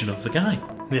fiction of the game.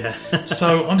 Yeah.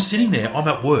 So I'm sitting there, I'm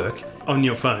at work. On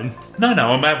your phone? No,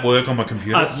 I'm at work on my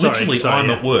computer. I'm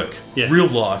at work. Yeah. Real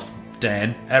life,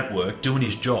 Dan, at work, doing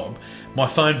his job. My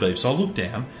phone beeps. I look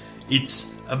down.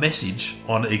 It's a message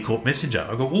on eCorp Messenger.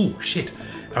 I go, oh, shit.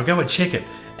 I'll go and check it.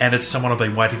 And it's someone I've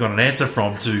been waiting on an answer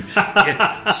from to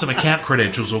get some account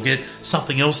credentials or get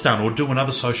something else done or do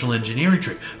another social engineering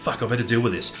trick. Fuck, I better deal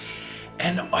with this.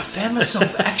 And I found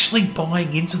myself actually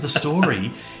buying into the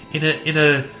story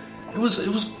it was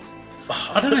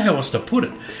I don't know how else to put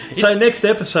it. So next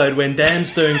episode, when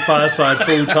Dan's doing Fireside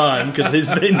full time because he's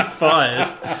been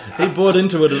fired, he bought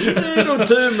into it a little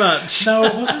too much. No,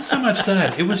 it wasn't so much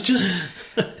that. It was just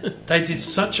they did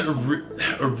such a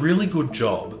really good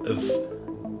job of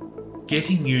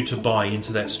getting you to buy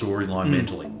into that storyline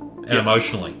mentally and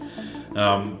emotionally.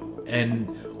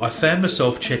 And I found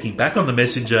myself checking back on the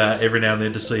messenger every now and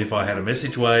then to see if I had a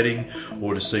message waiting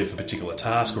or to see if a particular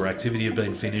task or activity had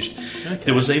been finished. Okay.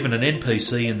 There was even an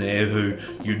NPC in there who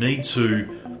you need to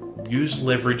use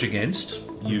leverage against.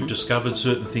 You've discovered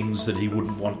certain things that he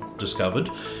wouldn't want discovered,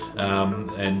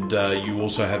 and you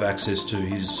also have access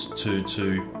to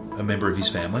to a member of his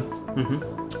family.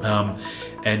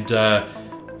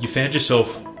 You found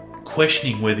yourself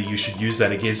questioning whether you should use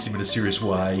that against him in a serious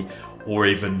way or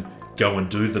even go and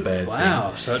do the bad thing.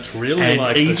 Wow, so it's really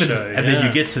like the show. And then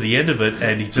you get to the end of it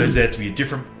and he turns out to be a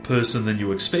different person than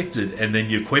you expected, and then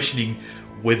you're questioning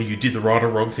whether you did the right or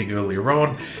wrong thing earlier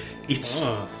on.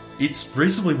 It's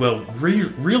reasonably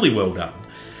really well done.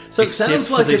 So it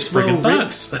sounds like it's well written.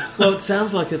 Bugs. Well, it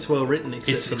sounds like it's well written.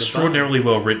 It's extraordinarily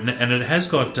well written, and it has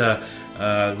got the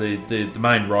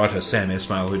main writer, Sam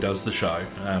Esmail, who does the show,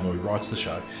 or who writes the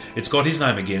show. It's got his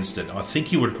name against it. I think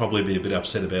he would probably be a bit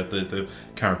upset about the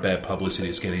current bad publicity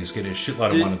it's getting. It's getting a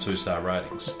shitload of 1 and 2 star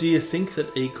ratings. Do you think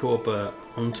that eCorp are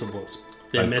onto what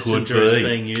their messenger is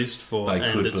being used for,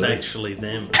 and it's actually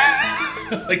them?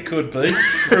 They could be,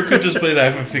 or it could just be they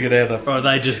haven't figured out that. Or are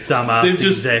they just dumbass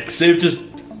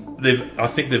execs? I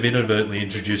think they've inadvertently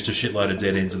introduced a shitload of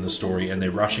dead ends in the story, and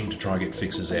they're rushing to try and get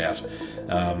fixes out.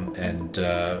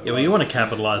 Yeah, well, you want to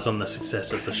capitalise on the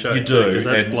success of the show. You do,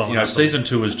 that's and blowing up. season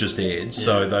 2 has just aired,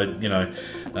 so they,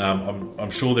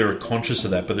 I'm sure they're conscious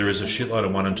of that. But there is a shitload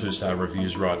of 1 and 2 star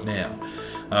reviews right now.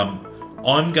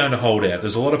 I'm going to hold out.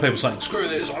 There's a lot of people saying, "Screw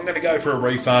this! I'm going to go for a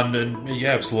refund." And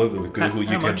yeah, absolutely, with Google,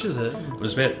 How much is it? It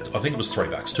was about, I think it was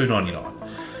 $3, $2.99.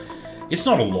 It's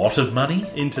not a lot of money.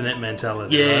 Internet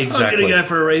mentality. Yeah, right? exactly. I'm going to go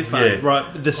for a refund. Yeah.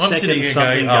 Right, the I'm second sitting here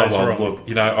something going, goes wrong. look,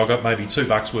 I got maybe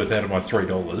 $2 worth out of my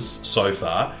 $3 so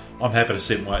far. I'm happy to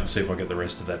sit and wait and see if I get the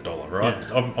rest of that dollar, right?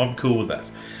 Yeah. I'm cool with that.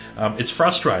 It's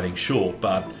frustrating, sure,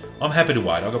 but I'm happy to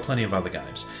wait. I've got plenty of other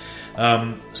games.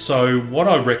 So what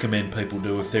I recommend people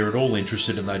do if they're at all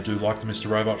interested and they do like the Mr.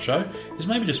 Robot show is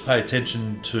maybe just pay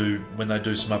attention to when they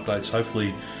do some updates,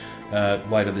 hopefully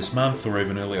later this month or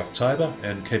even early October,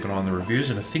 and keep an eye on the reviews.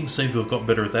 And if things seem to have gotten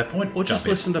better at that point, Or just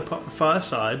listen to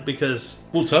Fireside, because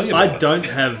we'll tell you about I it. don't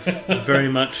have very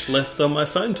much left on my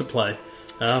phone to play.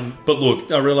 But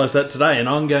look, I realised that today, and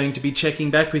I'm going to be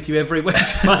checking back with you every week to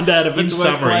find out if it's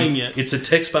worth playing yet. It's a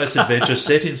text-based adventure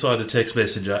set inside a text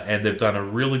messenger, and they've done a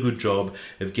really good job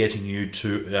of getting you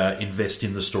to invest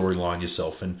in the storyline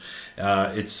yourself. And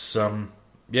it's,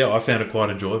 I found it quite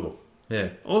enjoyable. Yeah.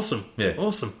 Awesome. Yeah.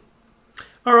 Awesome.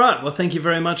 All right. Well, thank you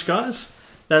very much, guys.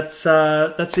 That's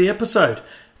the episode.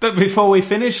 But before we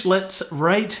finish, let's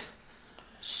rate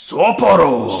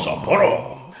Sapporo.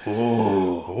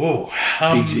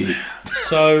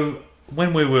 So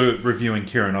when we were reviewing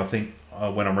Kirin, I think I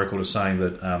went on record as saying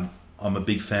that I'm a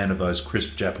big fan of those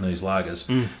crisp Japanese lagers.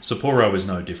 Sapporo is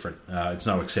no different. It's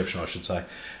no exception, I should say.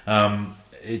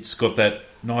 It's got that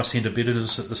nice hint of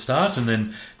bitterness at the start and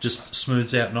then just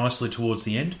smooths out nicely towards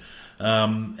the end.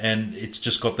 And it's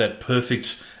just got that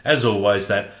perfect, as always,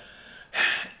 that...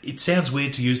 It sounds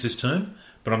weird to use this term,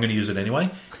 but I'm going to use it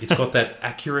anyway. It's got that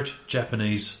accurate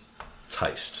Japanese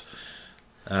taste.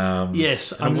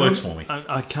 yes, and it works for me.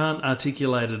 I can't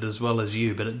articulate it as well as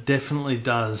you, but it definitely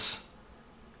does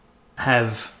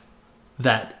have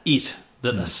that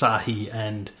that Asahi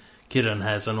and Kirin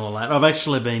has and all that. I've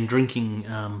actually been drinking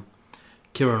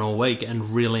Kirin all week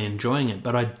and really enjoying it,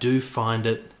 but I do find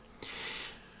it...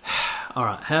 All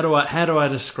right, how do I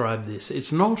describe this?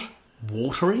 It's not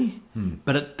watery,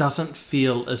 but it doesn't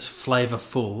feel as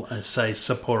flavourful as, say,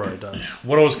 Sapporo does.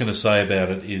 What I was going to say about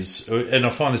it is, and I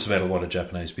find this about a lot of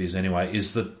Japanese beers anyway,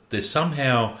 is that they're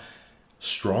somehow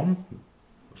strong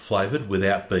flavoured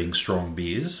without being strong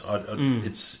beers.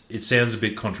 It sounds a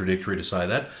bit contradictory to say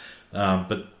that,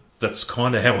 but that's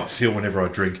kind of how I feel whenever I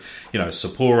drink,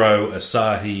 Sapporo,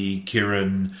 Asahi,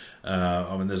 Kirin.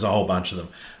 There's a whole bunch of them.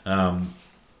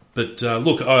 But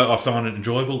look, I find it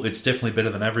enjoyable. It's definitely better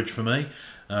than average for me.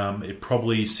 It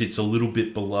probably sits a little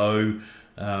bit below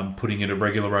putting it a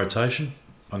regular rotation.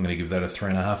 I'm going to give that a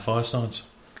 3.5 Firesteins.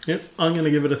 Yep, I'm going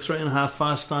to give it a 3.5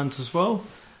 Firesteins as well.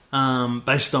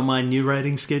 Based on my new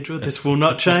rating schedule, this will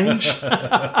not change.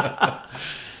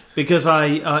 Because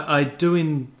I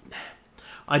do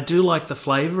like the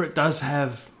flavour. It does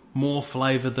have more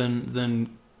flavour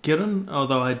than Kirin,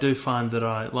 although I do find that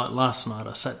like last night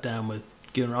I sat down with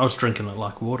Kirin. I was drinking it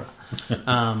like water.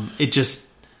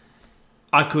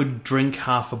 I could drink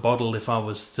half a bottle if I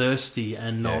was thirsty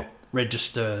and not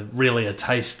register really a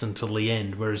taste until the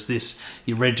end, whereas this,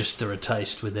 you register a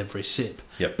taste with every sip.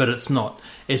 Yep. But it's not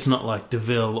like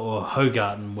DeVille or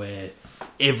Hogarten where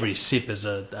every sip is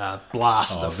a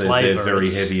blast of flavour. They're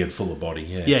very heavy and full of body,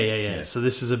 Yeah. So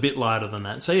this is a bit lighter than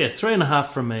that. So 3.5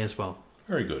 from me as well.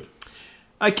 Very good.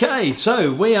 Okay,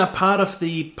 so we are part of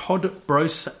the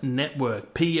Podbros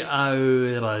Network.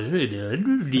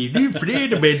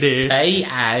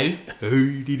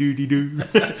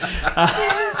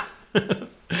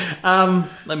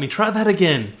 Let me try that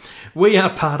again. We are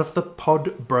part of the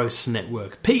Podbros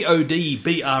Network.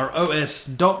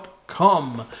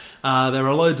 PODBROS.com. There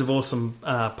are loads of awesome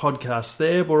podcasts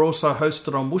there. We're also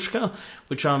hosted on Whooshkaa,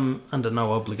 which I'm under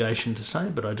no obligation to say,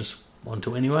 but I just want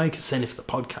to anyway, because then if the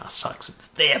podcast sucks, it's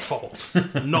their fault,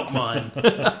 not mine.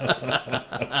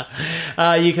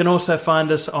 You can also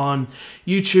find us on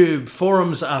YouTube.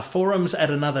 Forums are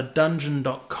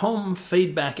forums@anotherdungeon.com,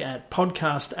 feedback at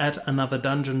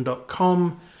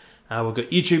podcast@anotherdungeon.com. We've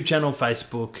got YouTube channel,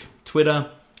 Facebook,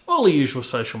 Twitter, all the usual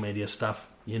social media stuff.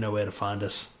 You know where to find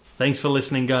us. Thanks for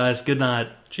listening, guys. Good night.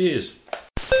 Cheers.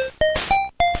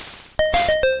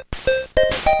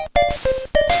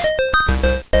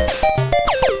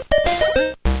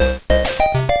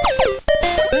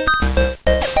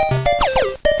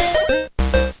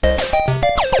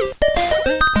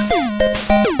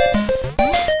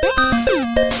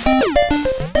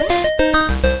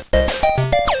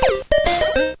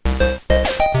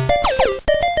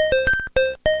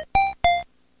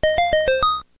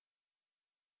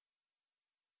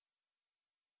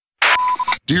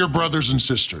 Dear brothers and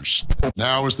sisters,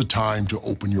 now is the time to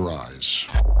open your eyes.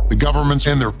 The governments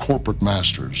and their corporate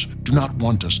masters do not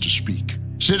want us to speak.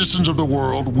 Citizens of the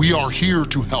world, we are here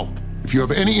to help. If you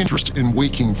have any interest in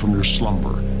waking from your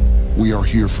slumber, we are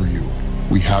here for you.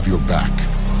 We have your back.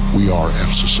 We are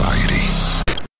F Society.